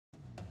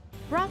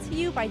Brought to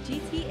you by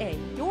GTA,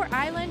 your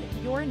island,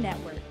 your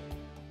network.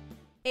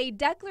 A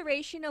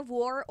declaration of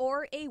war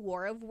or a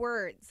war of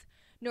words.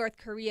 North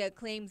Korea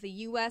claims the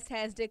U.S.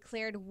 has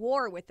declared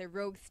war with the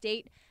rogue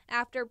state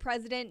after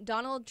President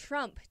Donald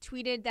Trump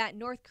tweeted that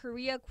North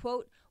Korea,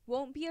 quote,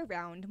 won't be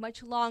around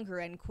much longer,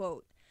 end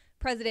quote.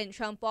 President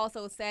Trump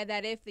also said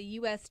that if the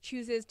U.S.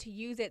 chooses to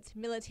use its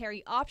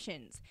military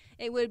options,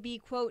 it would be,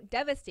 quote,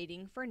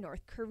 devastating for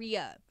North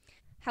Korea.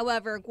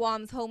 However,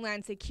 Guam's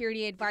Homeland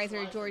Security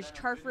Advisor George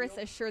Charfris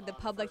assured the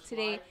public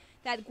today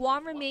that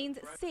Guam remains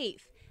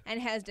safe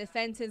and has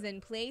defenses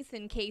in place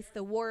in case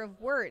the war of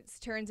words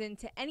turns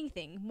into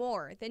anything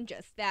more than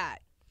just that.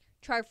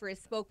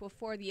 Charfris spoke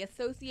before the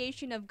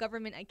Association of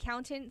Government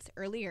Accountants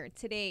earlier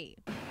today.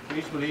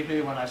 Please believe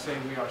me when I say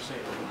we are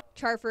safe.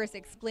 Charfris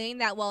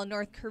explained that while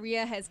North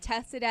Korea has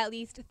tested at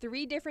least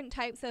 3 different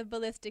types of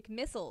ballistic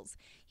missiles,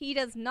 he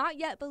does not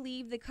yet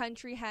believe the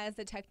country has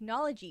the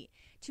technology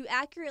to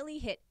accurately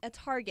hit a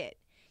target.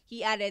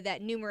 He added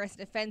that numerous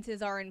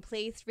defenses are in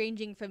place,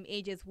 ranging from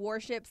Aegis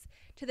warships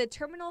to the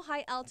Terminal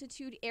High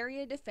Altitude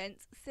Area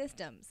Defense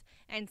Systems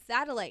and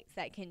satellites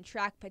that can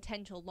track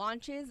potential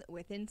launches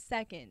within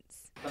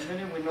seconds. The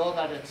minute we know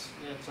that it's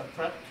a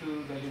threat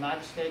to the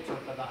United States or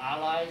to the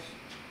allies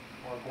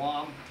or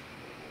Guam,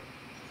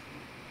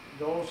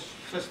 those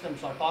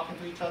systems are talking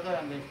to each other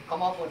and they've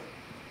come up with,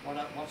 what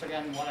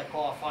I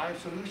call a firing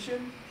solution.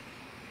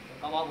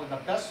 They come up with the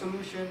best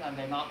solution and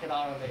they knock it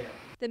out of the air.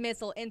 The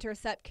missile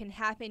intercept can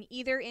happen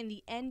either in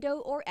the endo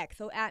or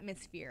exo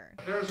atmosphere.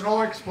 There's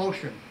no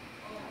explosion.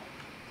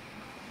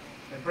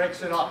 It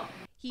breaks it up.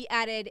 He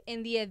added,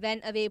 in the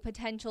event of a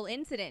potential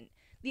incident,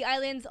 the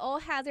island's all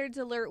hazards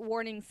alert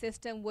warning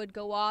system would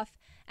go off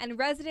and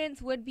residents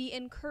would be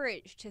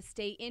encouraged to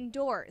stay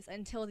indoors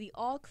until the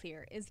all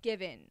clear is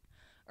given.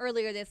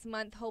 Earlier this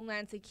month,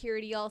 Homeland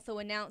Security also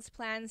announced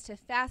plans to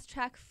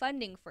fast-track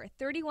funding for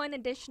 31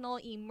 additional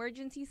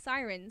emergency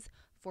sirens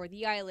for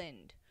the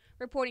island.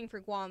 Reporting for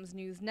Guam's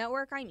News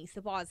Network, I'm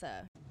Isa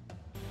Baza.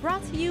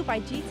 Brought to you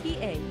by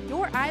GTA,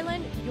 your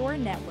island, your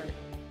network.